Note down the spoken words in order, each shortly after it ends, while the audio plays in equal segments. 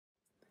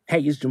Hey,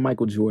 it's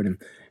Jermichael Jordan,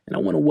 and I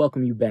want to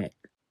welcome you back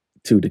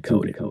to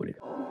Decoded.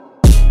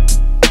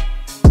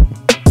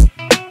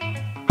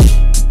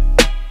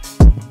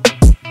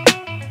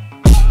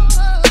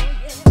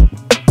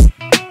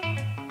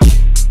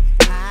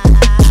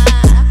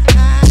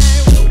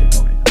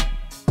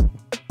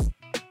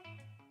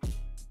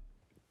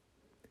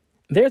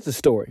 There's a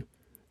story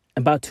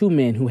about two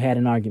men who had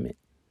an argument.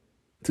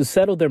 To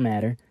settle their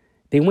matter,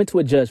 they went to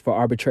a judge for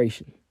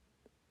arbitration.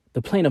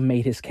 The plaintiff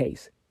made his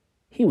case.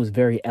 He was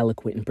very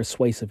eloquent and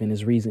persuasive in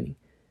his reasoning.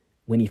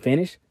 When he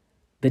finished,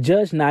 the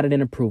judge nodded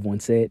in approval and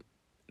said,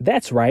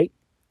 "That's right.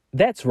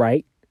 That's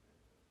right."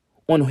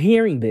 On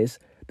hearing this,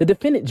 the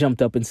defendant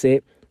jumped up and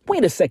said,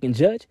 "Wait a second,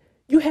 Judge.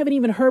 You haven't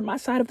even heard my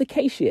side of the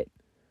case yet."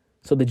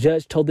 So the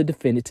judge told the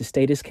defendant to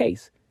state his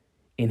case,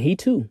 and he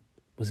too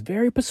was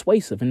very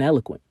persuasive and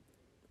eloquent.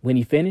 When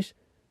he finished,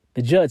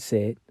 the judge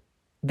said,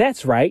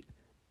 "That's right.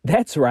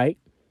 That's right."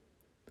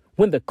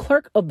 When the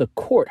clerk of the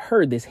court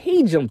heard this,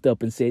 he jumped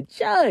up and said,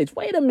 "Judge,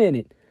 wait a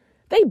minute.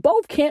 They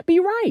both can't be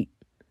right."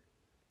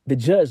 The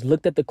judge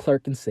looked at the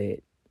clerk and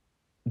said,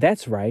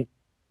 "That's right.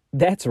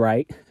 That's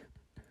right."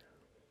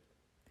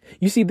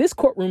 You see, this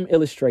courtroom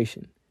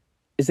illustration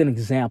is an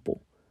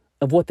example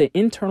of what the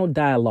internal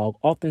dialogue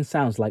often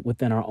sounds like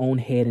within our own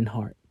head and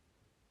heart.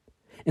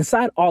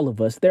 Inside all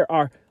of us, there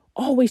are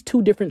always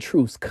two different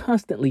truths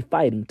constantly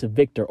fighting to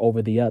victor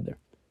over the other.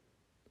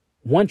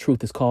 One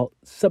truth is called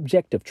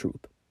subjective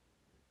truth,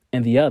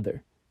 and the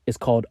other is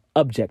called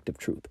objective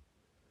truth.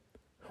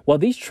 While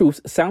these truths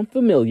sound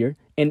familiar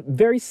and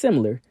very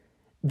similar,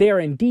 they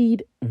are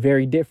indeed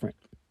very different.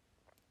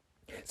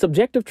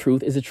 Subjective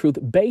truth is a truth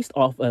based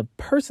off a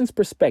person's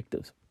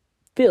perspectives,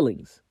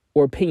 feelings,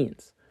 or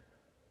opinions.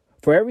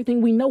 For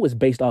everything we know is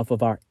based off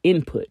of our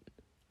input,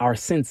 our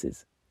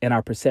senses, and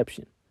our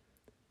perception.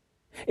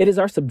 It is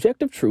our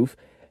subjective truth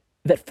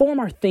that form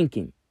our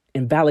thinking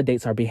and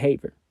validates our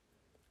behavior.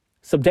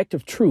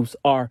 Subjective truths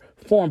are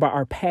formed by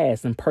our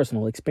past and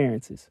personal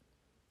experiences.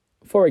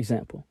 For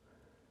example,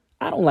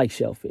 I don't like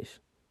shellfish.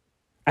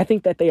 I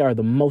think that they are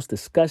the most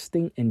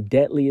disgusting and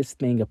deadliest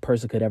thing a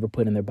person could ever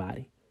put in their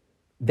body.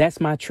 That's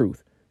my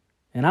truth,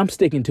 and I'm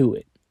sticking to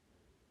it.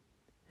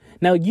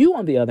 Now, you,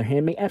 on the other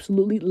hand, may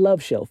absolutely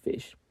love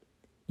shellfish.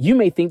 You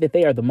may think that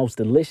they are the most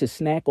delicious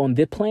snack on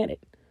the planet.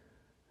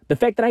 The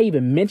fact that I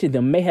even mentioned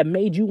them may have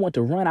made you want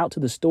to run out to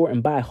the store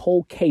and buy a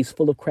whole case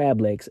full of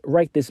crab legs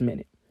right this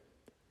minute.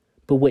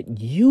 But what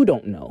you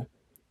don't know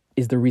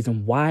is the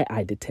reason why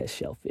I detest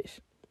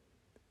shellfish.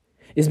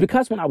 It's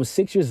because when I was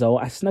 6 years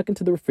old, I snuck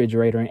into the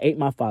refrigerator and ate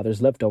my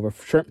father's leftover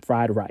shrimp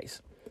fried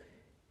rice.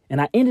 And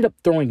I ended up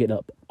throwing it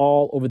up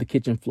all over the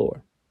kitchen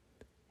floor.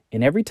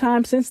 And every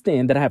time since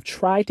then that I have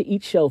tried to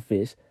eat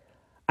shellfish,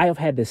 I have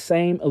had the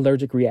same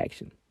allergic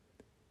reaction.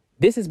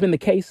 This has been the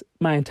case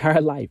my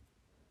entire life,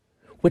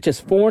 which has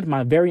formed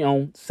my very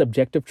own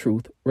subjective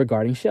truth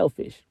regarding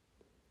shellfish.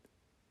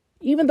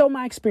 Even though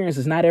my experience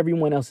is not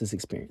everyone else's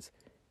experience,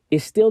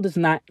 it still does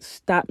not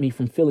stop me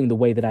from feeling the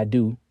way that I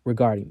do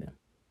regarding them.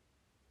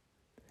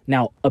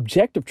 Now,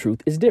 objective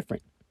truth is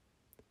different.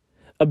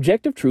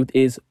 Objective truth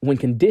is when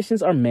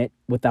conditions are met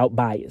without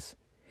bias,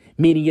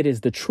 meaning it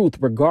is the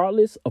truth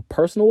regardless of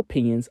personal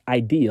opinions,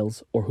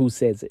 ideals, or who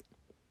says it.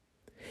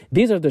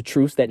 These are the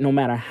truths that no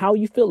matter how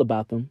you feel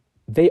about them,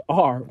 they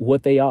are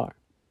what they are.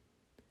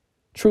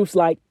 Truths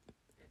like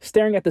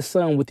staring at the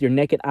sun with your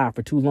naked eye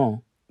for too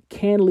long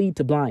can lead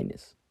to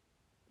blindness,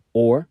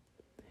 or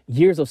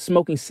years of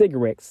smoking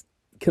cigarettes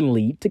can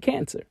lead to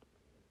cancer.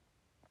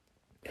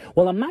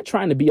 While I'm not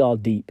trying to be all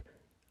deep,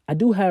 I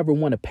do, however,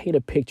 want to paint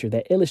a picture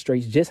that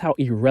illustrates just how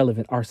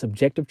irrelevant our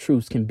subjective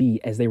truths can be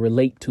as they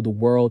relate to the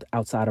world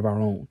outside of our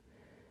own,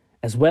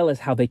 as well as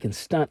how they can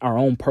stunt our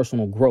own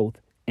personal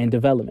growth and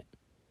development.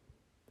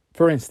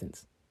 For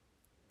instance,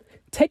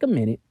 take a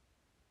minute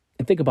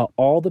and think about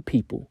all the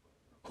people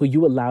who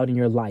you allowed in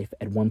your life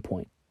at one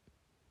point,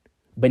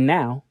 but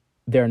now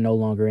they're no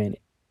longer in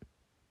it.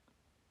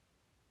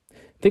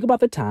 Think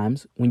about the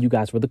times when you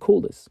guys were the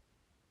coolest,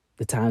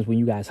 the times when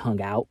you guys hung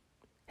out,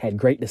 had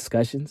great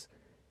discussions.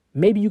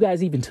 Maybe you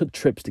guys even took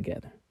trips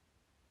together.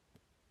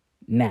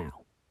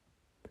 Now,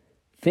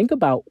 think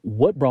about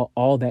what brought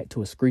all that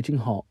to a screeching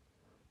halt,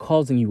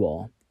 causing you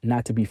all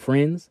not to be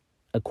friends,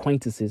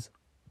 acquaintances,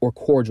 or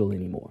cordial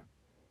anymore.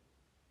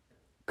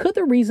 Could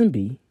the reason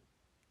be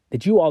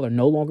that you all are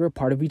no longer a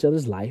part of each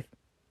other's life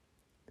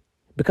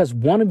because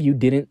one of you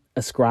didn't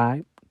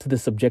ascribe to the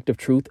subjective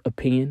truth,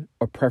 opinion,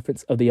 or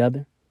preference of the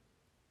other?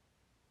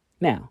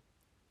 Now,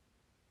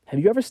 have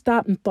you ever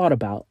stopped and thought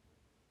about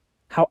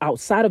how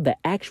outside of the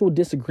actual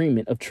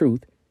disagreement of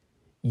truth,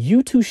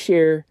 you two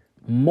share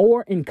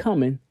more in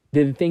common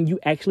than the thing you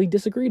actually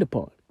disagreed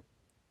upon?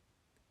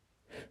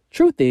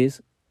 Truth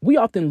is, we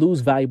often lose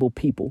valuable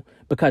people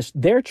because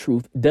their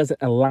truth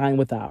doesn't align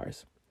with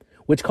ours,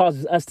 which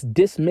causes us to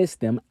dismiss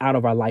them out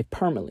of our life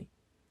permanently.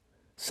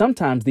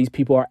 Sometimes these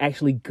people are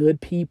actually good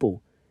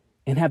people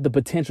and have the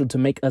potential to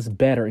make us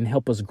better and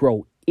help us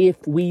grow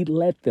if we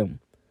let them.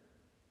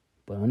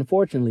 But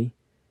unfortunately,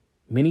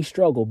 many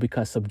struggle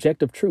because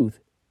subjective truth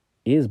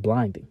is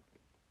blinding.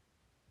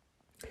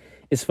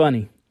 It's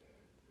funny.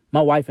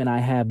 My wife and I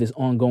have this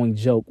ongoing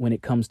joke when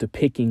it comes to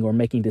picking or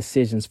making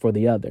decisions for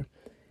the other.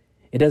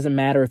 It doesn't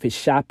matter if it's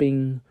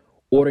shopping,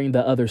 ordering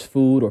the other's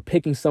food, or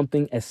picking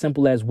something as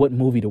simple as what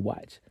movie to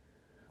watch.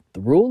 The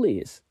rule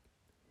is,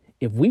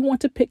 if we want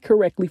to pick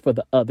correctly for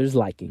the other's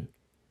liking,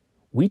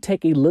 we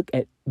take a look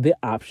at the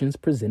options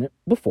presented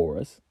before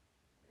us,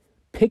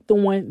 pick the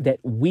one that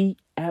we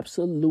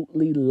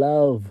absolutely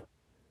love,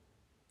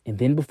 and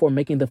then before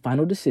making the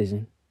final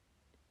decision,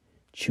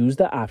 choose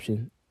the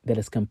option that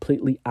is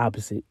completely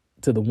opposite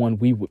to the one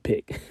we would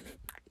pick.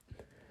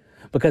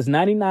 Because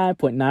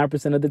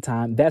 99.9% of the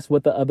time, that's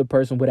what the other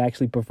person would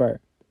actually prefer.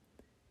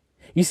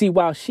 You see,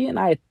 while she and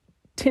I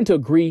tend to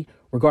agree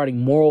regarding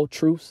moral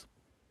truths,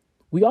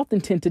 we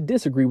often tend to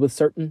disagree with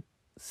certain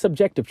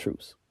subjective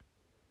truths.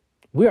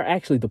 We are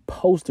actually the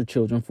poster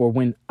children for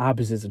when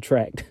opposites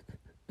attract.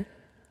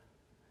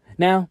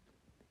 Now,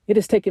 it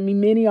has taken me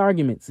many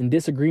arguments and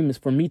disagreements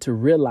for me to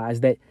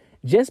realize that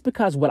just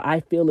because what I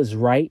feel is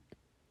right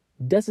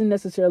doesn't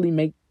necessarily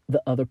make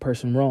the other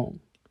person wrong.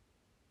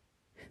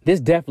 This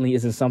definitely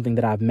isn't something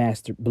that I've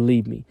mastered,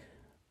 believe me,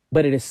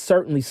 but it is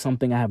certainly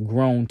something I have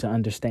grown to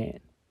understand.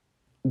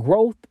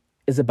 Growth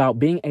is about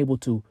being able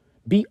to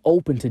be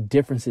open to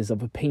differences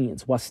of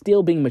opinions while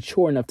still being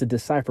mature enough to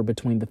decipher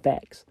between the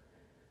facts.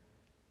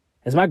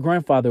 As my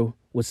grandfather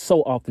would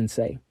so often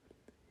say,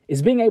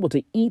 it's being able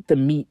to eat the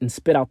meat and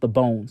spit out the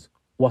bones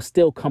while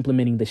still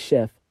complimenting the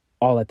chef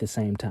all at the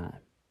same time.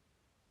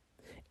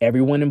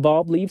 Everyone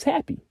involved leaves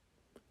happy.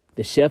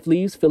 The chef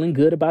leaves feeling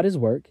good about his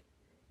work,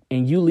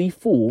 and you leave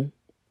full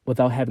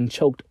without having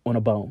choked on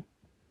a bone.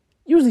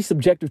 Usually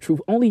subjective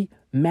truth only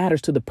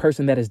matters to the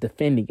person that is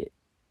defending it.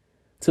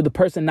 To the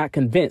person not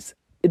convinced,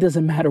 it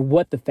doesn't matter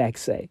what the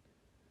facts say.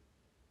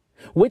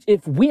 Which,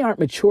 if we aren't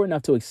mature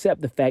enough to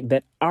accept the fact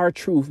that our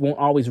truth won't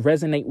always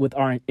resonate with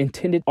our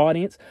intended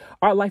audience,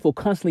 our life will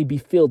constantly be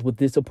filled with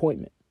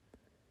disappointment.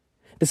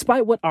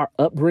 Despite what our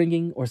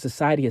upbringing or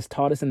society has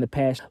taught us in the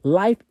past,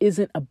 life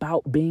isn't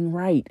about being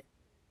right.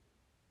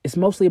 It's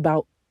mostly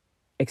about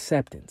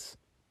acceptance.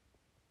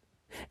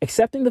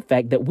 Accepting the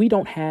fact that we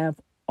don't have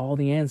all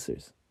the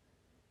answers.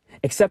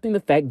 Accepting the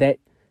fact that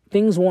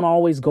things won't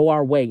always go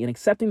our way, and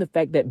accepting the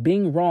fact that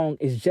being wrong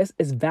is just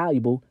as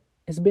valuable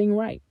as being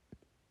right.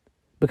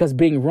 Because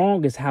being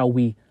wrong is how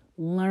we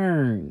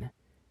learn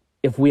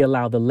if we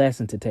allow the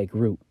lesson to take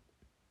root.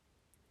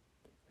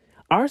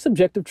 Our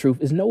subjective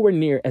truth is nowhere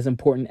near as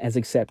important as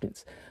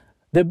acceptance.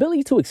 The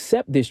ability to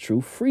accept this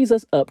truth frees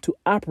us up to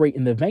operate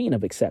in the vein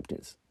of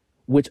acceptance,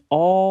 which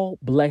all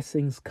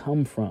blessings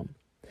come from.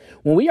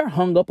 When we are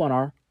hung up on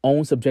our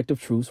own subjective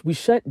truths, we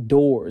shut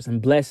doors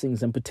and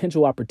blessings and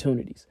potential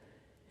opportunities.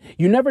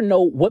 You never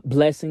know what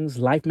blessings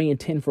life may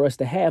intend for us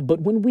to have,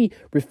 but when we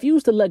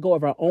refuse to let go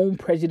of our own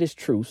prejudiced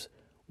truths,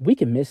 we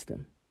can miss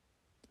them.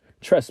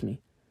 Trust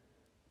me,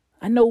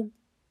 I know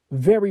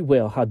very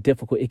well how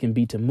difficult it can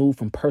be to move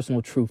from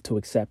personal truth to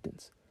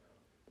acceptance.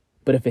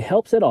 But if it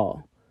helps at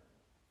all,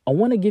 I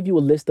want to give you a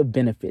list of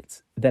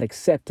benefits that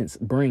acceptance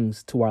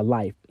brings to our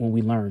life when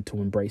we learn to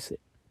embrace it.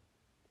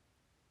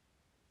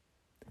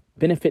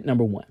 Benefit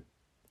number 1,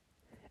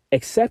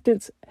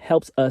 acceptance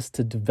helps us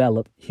to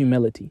develop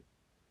humility.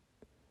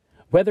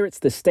 Whether it's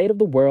the state of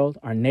the world,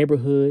 our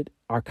neighborhood,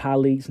 our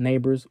colleagues,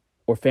 neighbors,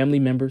 or family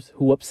members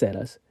who upset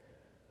us,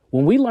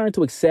 when we learn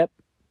to accept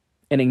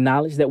and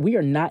acknowledge that we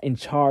are not in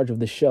charge of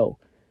the show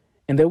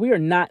and that we are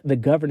not the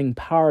governing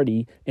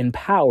party and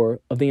power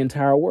of the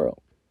entire world,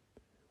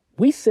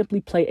 we simply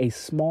play a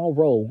small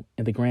role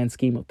in the grand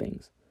scheme of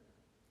things.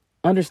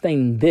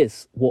 Understanding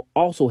this will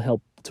also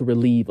help to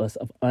relieve us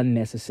of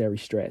unnecessary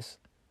stress.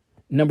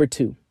 Number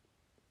 2,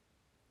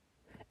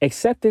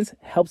 acceptance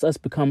helps us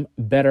become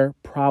better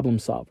problem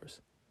solvers.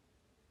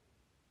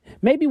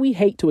 Maybe we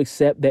hate to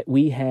accept that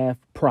we have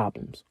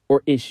problems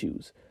or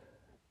issues.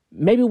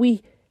 Maybe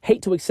we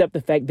hate to accept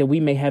the fact that we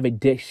may have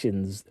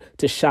addictions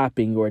to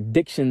shopping or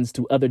addictions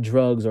to other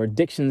drugs or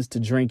addictions to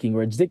drinking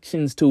or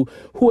addictions to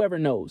whoever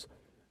knows.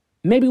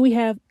 Maybe we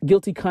have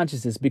guilty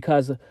consciences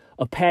because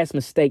of past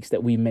mistakes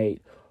that we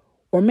made.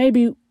 Or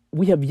maybe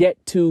we have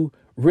yet to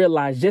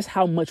realize just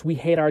how much we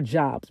hate our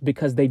jobs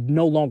because they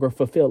no longer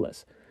fulfill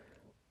us.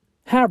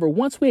 However,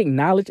 once we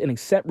acknowledge and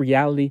accept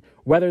reality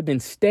rather than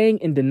staying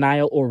in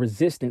denial or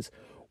resistance,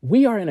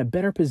 we are in a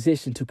better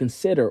position to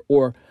consider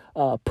or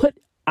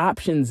put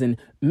options and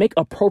make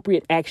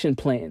appropriate action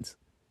plans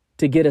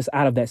to get us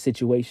out of that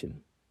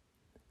situation.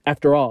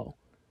 After all,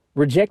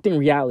 rejecting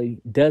reality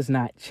does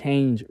not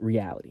change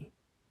reality.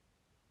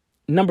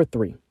 Number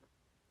 3,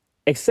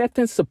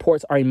 acceptance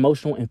supports our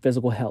emotional and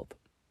physical health.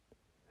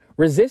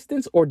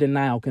 Resistance or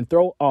denial can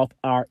throw off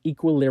our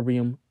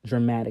equilibrium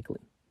dramatically.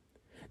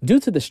 Due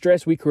to the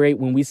stress we create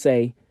when we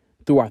say,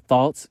 through our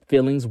thoughts,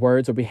 feelings,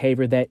 words, or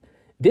behavior, that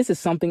this is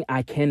something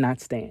I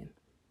cannot stand.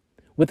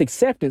 With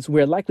acceptance,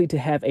 we're likely to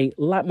have a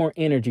lot more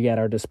energy at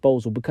our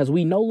disposal because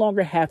we no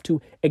longer have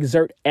to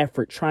exert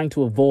effort trying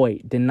to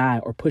avoid, deny,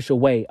 or push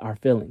away our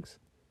feelings.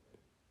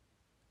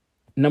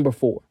 Number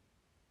 4,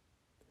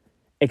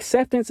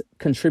 acceptance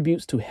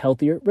contributes to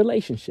healthier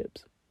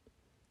relationships.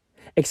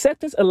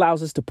 Acceptance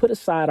allows us to put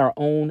aside our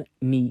own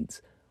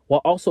needs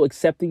while also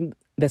accepting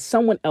that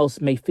someone else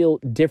may feel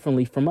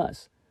differently from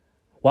us,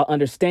 while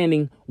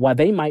understanding why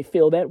they might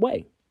feel that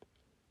way.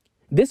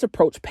 This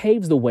approach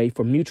paves the way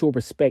for mutual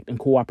respect and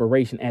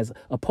cooperation as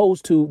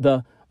opposed to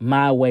the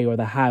my way or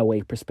the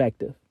highway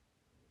perspective.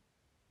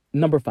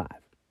 Number 5,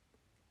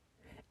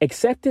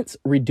 acceptance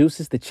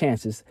reduces the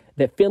chances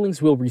that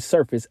feelings will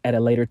resurface at a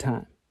later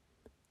time.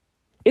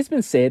 It's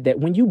been said that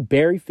when you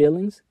bury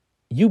feelings,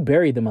 you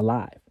bury them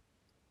alive.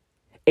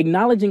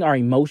 Acknowledging our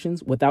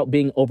emotions without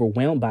being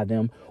overwhelmed by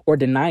them or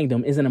denying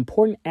them is an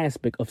important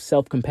aspect of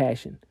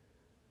self-compassion,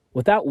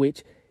 without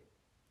which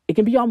it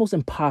can be almost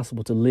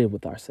impossible to live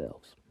with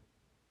ourselves.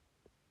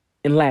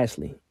 And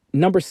lastly,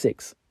 number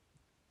 6,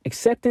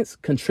 acceptance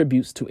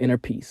contributes to inner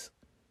peace.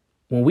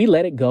 When we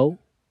let it go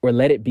or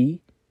let it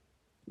be,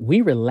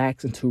 we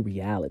relax into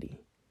reality.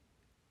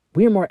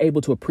 We are more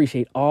able to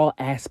appreciate all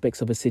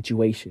aspects of a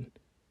situation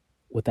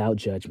without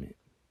judgment.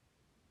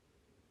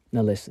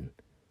 Now listen,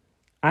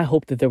 I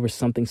hope that there was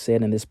something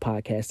said in this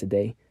podcast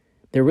today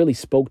that really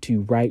spoke to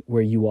you right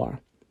where you are.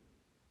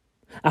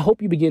 I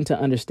hope you begin to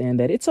understand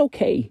that it's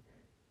okay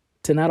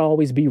to not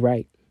always be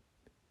right.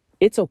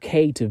 It's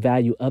okay to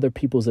value other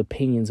people's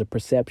opinions or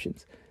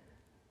perceptions,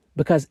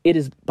 because it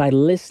is by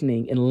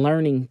listening and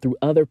learning through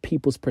other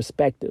people's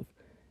perspective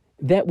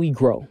that we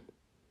grow,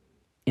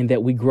 and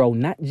that we grow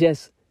not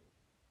just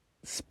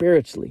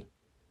spiritually,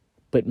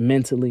 but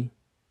mentally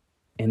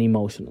and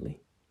emotionally.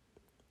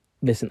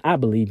 Listen, I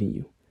believe in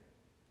you.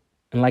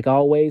 And like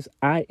always,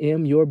 I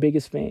am your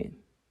biggest fan.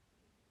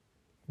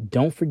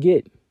 Don't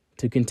forget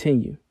to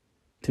continue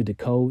to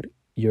decode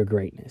your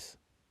greatness.